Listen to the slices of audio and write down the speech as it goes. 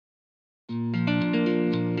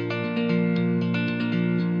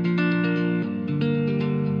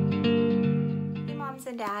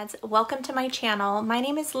dads, welcome to my channel. My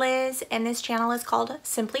name is Liz and this channel is called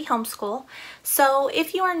Simply Homeschool. So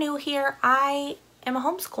if you are new here, I am a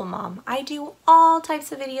homeschool mom. I do all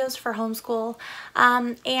types of videos for homeschool.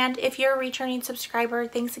 And if you're a returning subscriber,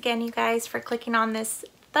 thanks again you guys for clicking on this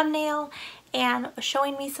thumbnail and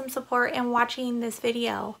showing me some support and watching this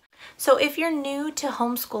video. So if you're new to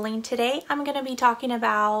homeschooling, today I'm going to be talking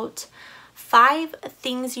about 5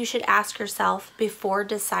 things you should ask yourself before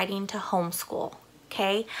deciding to homeschool.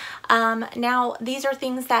 Okay, now these are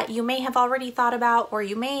things that you may have already thought about or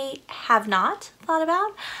you may have not thought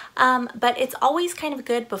about, but it's always kind of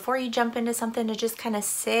good before you jump into something to just kind of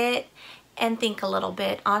sit and think a little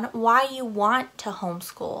bit on why you want to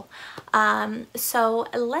homeschool. So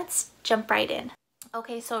let's jump right in.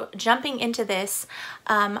 Okay, so jumping into this,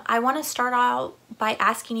 I want to start out by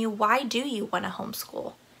asking you, why do you want to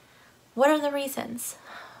homeschool? What are the reasons?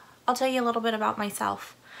 I'll tell you a little bit about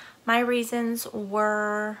myself. My reasons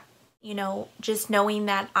were, just knowing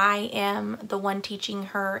that I am the one teaching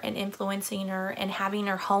her and influencing her and having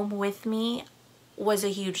her home with me was a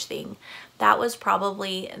huge thing. That was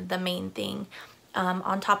probably the main thing.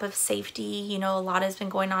 On top of safety, a lot has been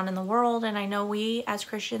going on in the world, and I know we as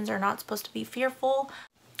Christians are not supposed to be fearful.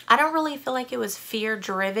 I don't really feel like it was fear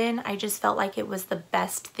driven. I just felt like it was the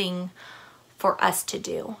best thing for us to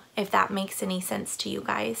do, if that makes any sense to you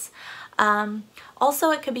guys.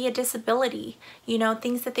 Also, it could be a disability,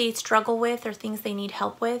 things that they struggle with or things they need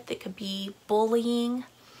help with. It could be bullying.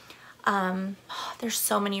 There's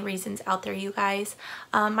so many reasons out there, you guys.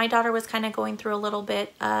 My daughter was kind of going through a little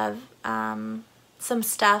bit of some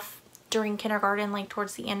stuff during kindergarten, like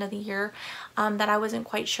towards the end of the year, that I wasn't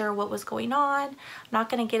quite sure what was going on. I'm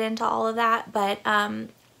not going to get into all of that, but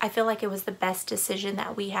I feel like it was the best decision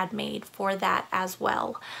that we had made for that as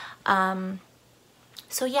well.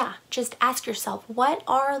 So yeah, just ask yourself, what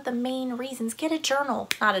are the main reasons? Get a journal,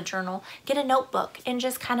 not a journal, get a notebook and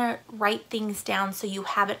just kind of write things down so you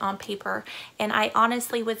have it on paper. And I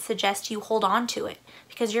honestly would suggest you hold on to it,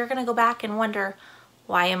 because you're going to go back and wonder,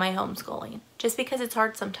 why am I homeschooling? Just because it's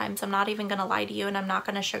hard sometimes. I'm not even going to lie to you, and I'm not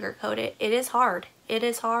going to sugarcoat it. It is hard. It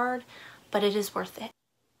is hard, but it is worth it.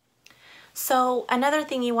 So another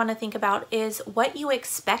thing you want to think about is what you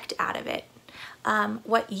expect out of it.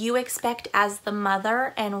 What you expect as the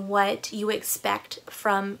mother and what you expect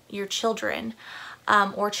from your children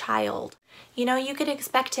or child. You could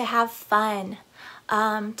expect to have fun,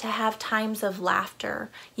 to have times of laughter.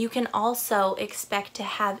 You can also expect to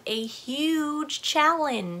have a huge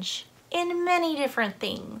challenge in many different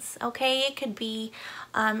things, okay? It could be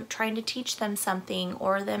trying to teach them something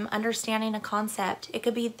or them understanding a concept. It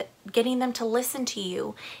could be getting them to listen to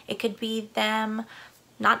you. It could be them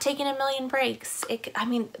not taking a million breaks.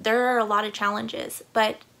 There are a lot of challenges,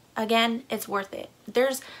 but again, it's worth it.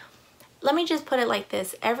 Let me just put it like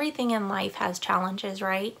this. Everything in life has challenges,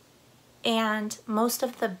 right? And most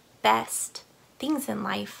of the best things in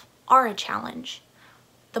life are a challenge,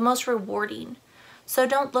 the most rewarding. So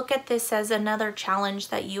don't look at this as another challenge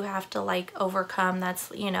that you have to overcome.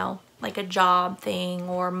 That's, like a job thing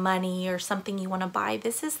or money or something you want to buy.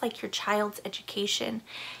 This is like your child's education,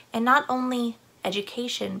 and not only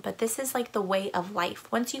education, but this is like the way of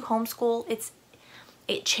life. Once you homeschool,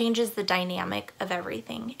 it changes the dynamic of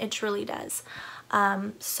everything. It truly does.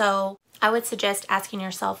 So I would suggest asking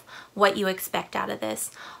yourself what you expect out of this.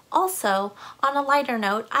 Also, on a lighter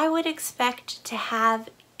note, I would expect to have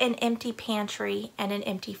an empty pantry and an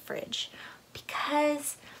empty fridge,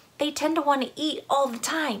 because they tend to want to eat all the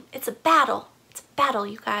time. It's a battle. It's a battle,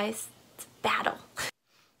 you guys. It's a battle.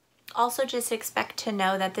 Also, just expect to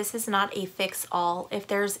know that this is not a fix-all. If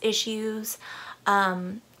there's issues,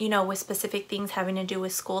 with specific things having to do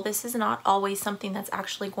with school, this is not always something that's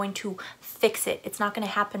actually going to fix it. It's not going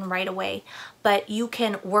to happen right away, but you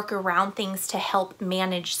can work around things to help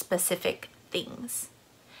manage specific things,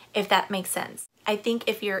 if that makes sense. I think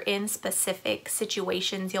if you're in specific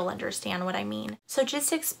situations, you'll understand what I mean. So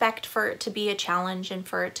just expect for it to be a challenge and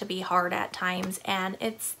for it to be hard at times. And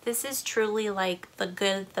this is truly like the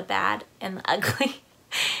good, the bad, and the ugly.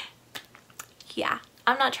 Yeah,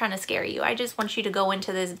 I'm not trying to scare you. I just want you to go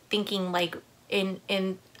into this thinking like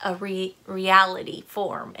in a reality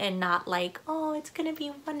form, and not like, oh, it's gonna be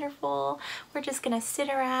wonderful, we're just gonna sit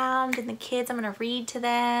around and the kids, I'm gonna read to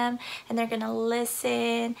them and they're gonna listen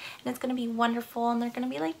and it's gonna be wonderful and they're gonna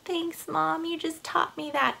be like, thanks mom, you just taught me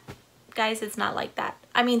that. Guys, it's not like that.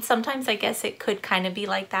 Sometimes I guess it could kind of be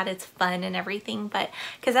like that. It's fun and everything, but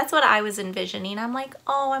because that's what I was envisioning. I'm like,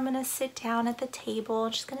 oh, I'm gonna sit down at the table,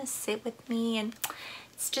 she's gonna sit with me and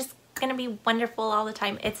it's just gonna be wonderful all the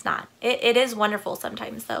time. It's not. It is wonderful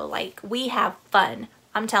sometimes though. Like, we have fun,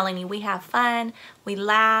 I'm telling you, we have fun, we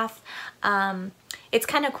laugh. It's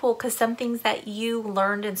kind of cool because some things that you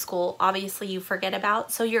learned in school, obviously you forget about.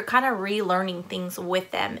 So you're kind of relearning things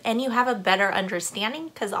with them and you have a better understanding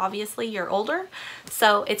because obviously you're older.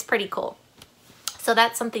 So it's pretty cool. So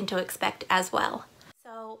that's something to expect as well.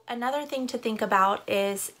 So another thing to think about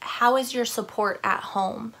is, how is your support at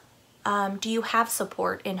home? Do you have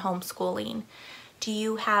support in homeschooling? Do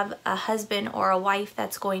you have a husband or a wife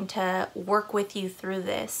that's going to work with you through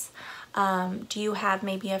this? Do you have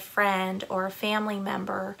maybe a friend or a family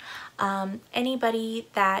member? Anybody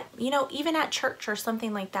that, you know, even at church or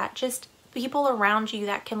something like that, just people around you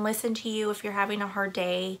that can listen to you if you're having a hard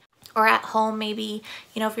day. Or at home, maybe,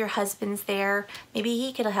 you know, if your husband's there, maybe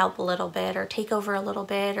he could help a little bit or take over a little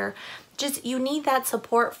bit, or just, you need that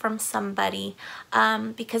support from somebody,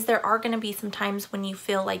 because there are going to be some times when you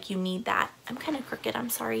feel like you need that. I'm kind of crooked. I'm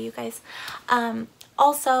sorry, you guys.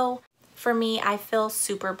 Also, for me, I feel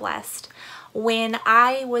super blessed. When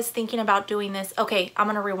I was thinking about doing this, okay, I'm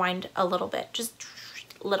going to rewind a little bit, just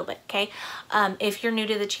a little bit, okay? If you're new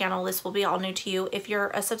to the channel, this will be all new to you. If you're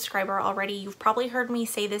a subscriber already, you've probably heard me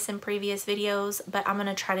say this in previous videos, but I'm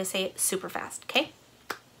gonna try to say it super fast, okay?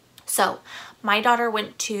 So, my daughter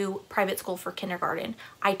went to private school for kindergarten.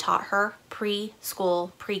 I taught her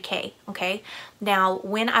preschool, pre-K, okay? Now,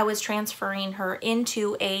 when I was transferring her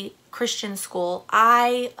into a Christian school,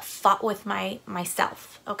 I fought with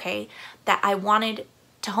myself, okay? That I wanted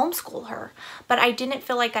to homeschool her, but I didn't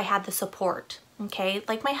feel like I had the support. Okay,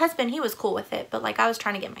 like my husband, he was cool with it, but like I was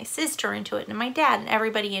trying to get my sister into it and my dad and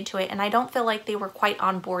everybody into it, and I don't feel like they were quite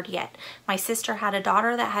on board yet. My sister had a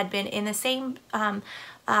daughter that had been in the same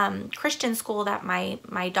Christian school that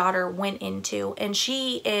my daughter went into, and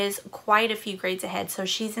she is quite a few grades ahead. So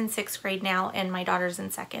she's in 6th grade now and my daughter's in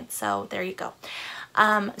 2nd. So there you go.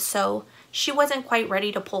 So she wasn't quite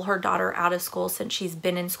ready to pull her daughter out of school since she's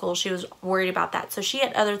been in school. She was worried about that. So she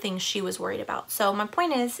had other things she was worried about. So my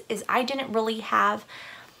point is I didn't really have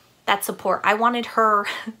that support. I wanted her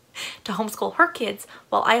to homeschool her kids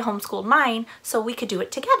while I homeschooled mine, so we could do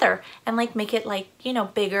it together and like make it like, you know,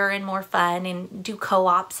 bigger and more fun and do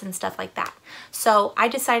co-ops and stuff like that. So I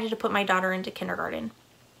decided to put my daughter into kindergarten.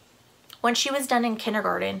 When she was done in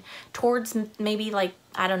kindergarten, towards maybe like,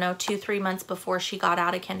 I don't know, 2-3 months before she got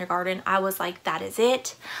out of kindergarten, I was like, that is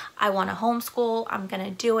it. I want to homeschool. I'm going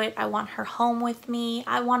to do it. I want her home with me.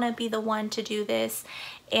 I want to be the one to do this.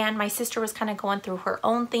 And my sister was kind of going through her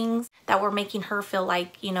own things that were making her feel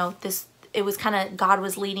like, you know, it was kind of, God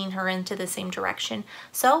was leading her into the same direction.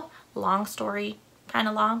 So, long story, kind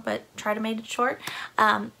of long, but try to make it short.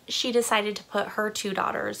 She decided to put her 2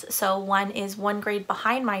 daughters. So one is 1 grade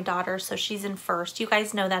behind my daughter, so she's in 1st. You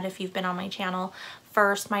guys know that if you've been on my channel.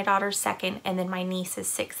 1st, my daughter's 2nd, and then my niece is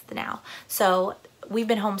 6th now. So we've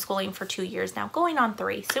been homeschooling for 2 years now, going on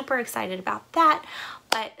 3. Super excited about that.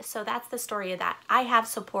 But so that's the story of that. I have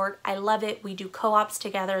support. I love it. We do co-ops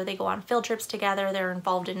together. They go on field trips together. They're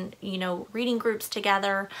involved in, you know, reading groups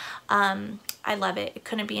together. I love it. It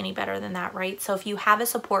couldn't be any better than that, right? So if you have a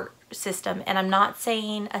support system, and I'm not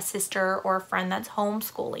saying a sister or a friend that's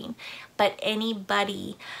homeschooling, but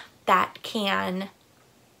anybody that can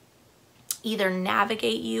either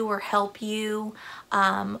navigate you or help you,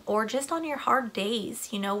 or just on your hard days,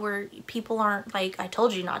 you know, where people aren't like, I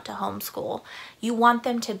told you not to homeschool. You want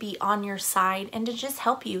them to be on your side and to just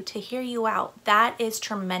help you, to hear you out. That is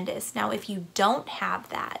tremendous. Now, if you don't have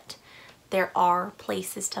that, there are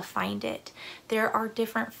places to find it. There are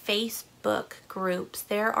different Facebook groups.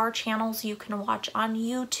 There are channels you can watch on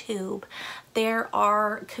YouTube. There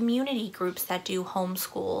are community groups that do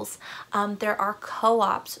homeschools. There are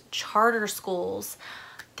co-ops, charter schools.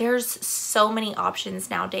 There's so many options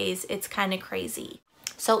nowadays. It's kind of crazy.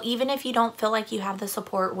 So even if you don't feel like you have the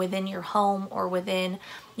support within your home or within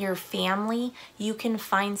your family, you can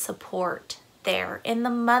find support there. And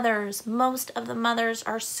the mothers, most of the mothers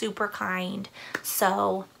are super kind.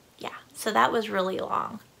 So yeah, so that was really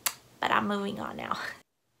long, but I'm moving on now.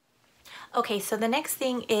 Okay, so the next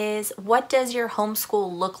thing is, what does your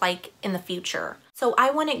homeschool look like in the future? So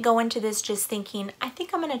I wouldn't go into this just thinking, I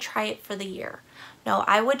think I'm going to try it for the year. No,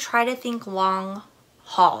 I would try to think long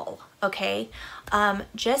haul, okay?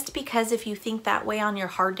 Just because if you think that way on your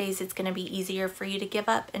hard days, it's going to be easier for you to give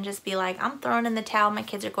up and just be like, I'm throwing in the towel, my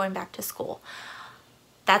kids are going back to school.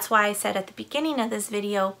 That's why I said at the beginning of this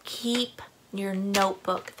video, keep your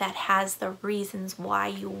notebook that has the reasons why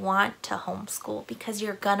you want to homeschool, because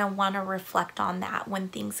you're gonna want to reflect on that when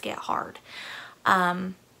things get hard.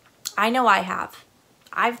 I know I have.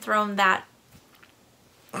 I've thrown that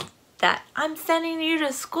I'm sending you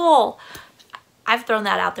to school. I've thrown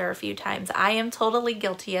that out there a few times. I am totally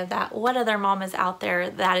guilty of that. What other mom is out there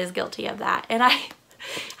that is guilty of that? And I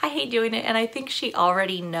hate doing it. And I think she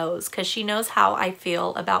already knows, because she knows how I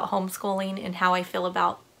feel about homeschooling and how I feel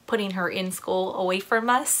about putting her in school away from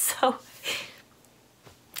us. So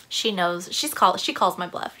she knows. She calls my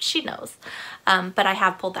bluff. She knows. But I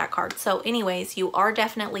have pulled that card. So anyways, you are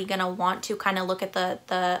definitely going to want to kind of look at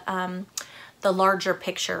the larger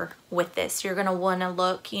picture with this. You're going to want to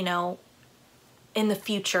look, you know, in the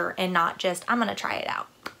future and not just, I'm going to try it out.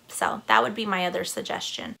 So that would be my other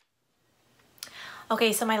suggestion.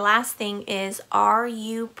 Okay, so my last thing is, are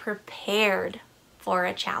you prepared for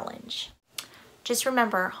a challenge? Just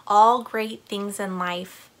remember, all great things in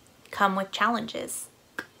life come with challenges.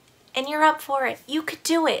 And you're up for it. You could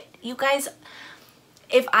do it. You guys,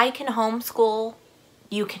 if I can homeschool,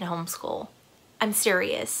 you can homeschool. I'm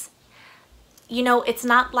serious. You know, it's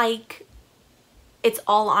not like it's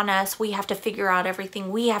all on us. We have to figure out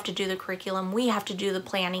everything. We have to do the curriculum. We have to do the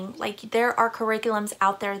planning. Like, there are curriculums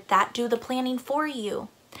out there that do the planning for you.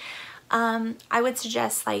 I would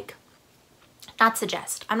suggest, like, not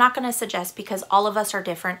suggest. I'm not going to suggest, because all of us are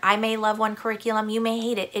different. I may love one curriculum. You may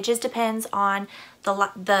hate it. It just depends on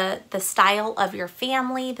the style of your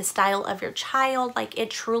family, the style of your child. Like,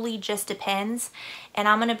 it truly just depends. And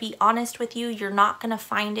I'm going to be honest with you. You're not going to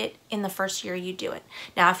find it in the first year you do it.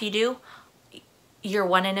 Now, if you do, you're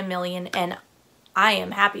one in a million, and I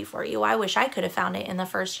am happy for you. I wish I could have found it in the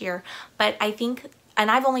first year. But I think,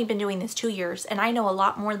 and I've only been doing this 2 years, and I know a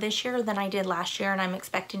lot more this year than I did last year, and I'm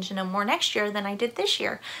expecting to know more next year than I did this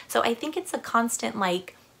year. So I think it's a constant,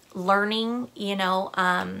 like, learning, you know,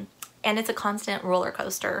 and it's a constant roller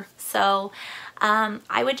coaster. So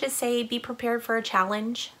I would just say, be prepared for a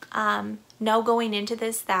challenge. Know going into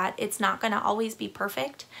this that it's not going to always be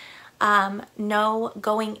perfect. Know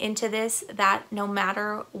going into this that no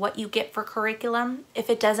matter what you get for curriculum, if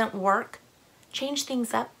it doesn't work, change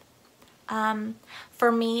things up.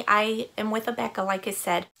 For me, I am with Abeka, like I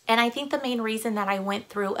said, and I think the main reason that I went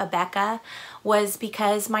through Abeka was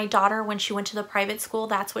because my daughter, when she went to the private school,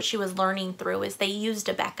 that's what she was learning through, is they used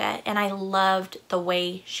Abeka, and I loved the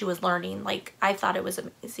way she was learning. Like, I thought it was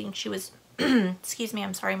amazing. She was, excuse me,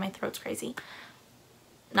 I'm sorry, my throat's crazy.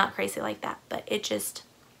 Not crazy like that, but it just,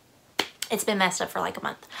 it's been messed up for like a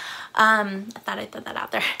month. I thought I'd throw that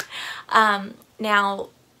out there. And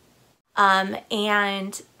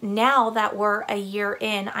now that we're a year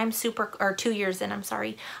in, or 2 years in, I'm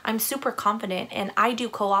sorry, I'm super confident, and I do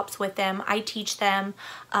co-ops with them. I teach them,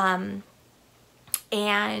 and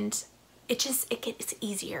it gets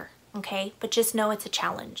easier. Okay. But just know it's a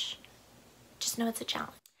challenge. Just know it's a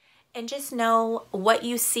challenge. And just know what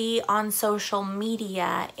you see on social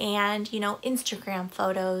media and, you know, Instagram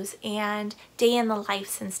photos and day in the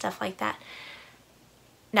lives and stuff like that.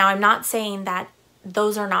 Now, I'm not saying that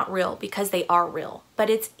those are not real, because they are real, but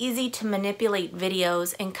it's easy to manipulate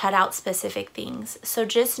videos and cut out specific things. So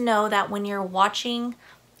just know that when you're watching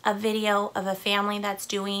a video of a family that's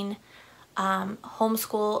doing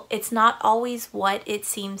homeschool, it's not always what it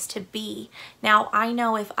seems to be. Now, I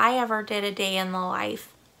know if I ever did a day in the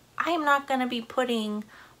life, I am not going to be putting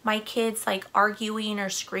my kids like arguing or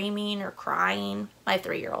screaming or crying. My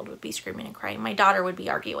 3-year-old would be screaming and crying. My daughter would be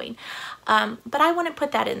arguing. But I wouldn't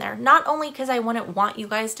put that in there. Not only because I wouldn't want you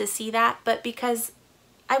guys to see that, but because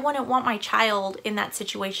I wouldn't want my child in that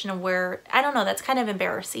situation where, I don't know, that's kind of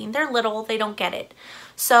embarrassing. They're little, they don't get it.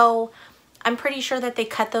 So I'm pretty sure that they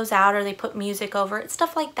cut those out, or they put music over it,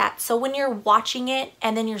 stuff like that. So when you're watching it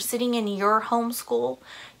and then you're sitting in your homeschool,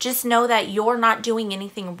 just know that you're not doing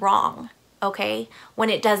anything wrong, okay? When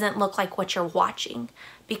it doesn't look like what you're watching,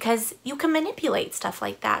 because you can manipulate stuff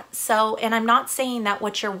like that. So, and I'm not saying that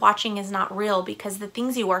what you're watching is not real, because the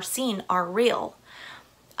things you are seeing are real.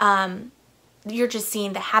 You're just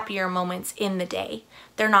seeing the happier moments in the day.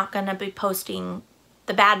 They're not going to be posting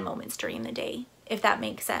the bad moments during the day, if that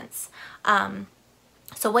makes sense.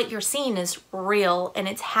 So what you're seeing is real, and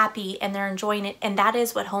it's happy, and they're enjoying it. And that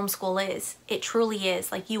is what homeschool is. It truly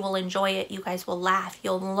is. Like, you will enjoy it. You guys will laugh.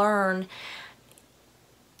 You'll learn.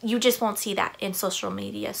 You just won't see that in social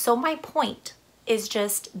media. So my point is,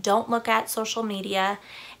 just don't look at social media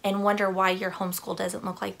and wonder why your homeschool doesn't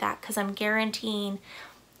look like that, because I'm guaranteeing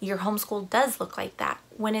your homeschool does look like that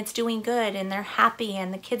when it's doing good and they're happy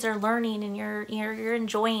and the kids are learning and you're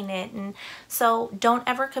enjoying it. And so don't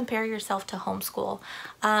ever compare yourself to homeschool.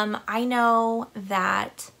 I know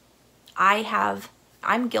that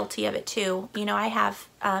I'm guilty of it too. You know, I have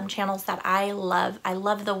channels that I love. I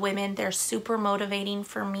love the women. They're super motivating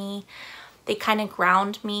for me. They kind of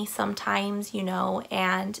ground me sometimes, you know,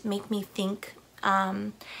 and make me think.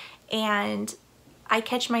 And I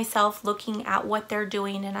catch myself looking at what they're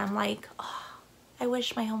doing and I'm like, oh, I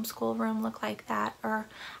wish my homeschool room looked like that, or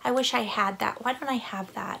I wish I had that. Why don't I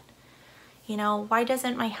have that? You know, why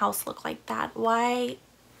doesn't my house look like that? Why?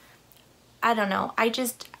 I don't know. I'm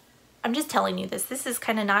just telling you this. This is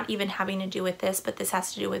kind of not even having to do with this, but this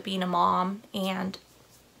has to do with being a mom and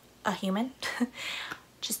a human.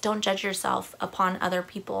 Just don't judge yourself upon other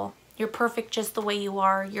people. You're perfect just the way you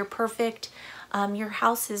are. You're perfect. Your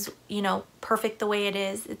house is, you know, perfect the way it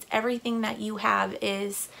is. It's everything that you have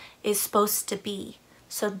is supposed to be.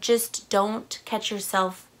 So just don't catch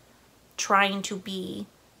yourself trying to be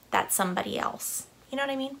that somebody else. You know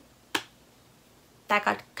what I mean? That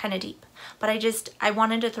got kind of deep, but I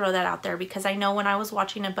wanted to throw that out there because I know when I was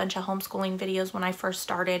watching a bunch of homeschooling videos when I first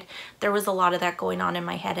started, there was a lot of that going on in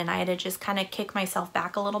my head, and I had to just kind of kick myself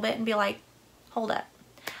back a little bit and be like, hold up,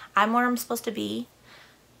 I'm where I'm supposed to be.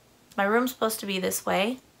 My room's supposed to be this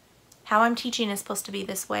way. How I'm teaching is supposed to be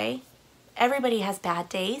this way. Everybody has bad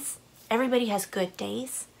days. Everybody has good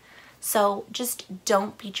days. So just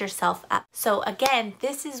don't beat yourself up. So again,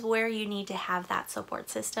 this is where you need to have that support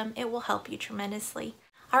system. It will help you tremendously.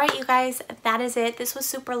 All right, you guys, that is it. This was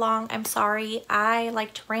super long. I'm sorry. I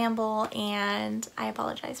like to ramble and I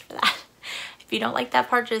apologize for that. If you don't like that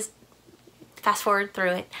part, just fast forward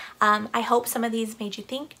through it. I hope some of these made you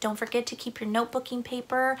think. Don't forget to keep your notebooking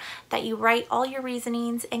paper that you write all your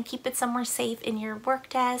reasonings, and keep it somewhere safe in your work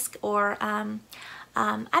desk or I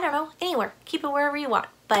don't know, anywhere. Keep it wherever you want,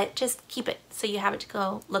 but just keep it so you have it to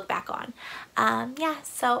go look back on. Yeah,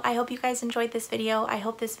 so I hope you guys enjoyed this video. I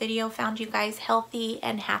hope this video found you guys healthy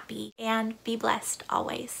and happy, and be blessed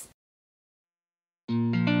always.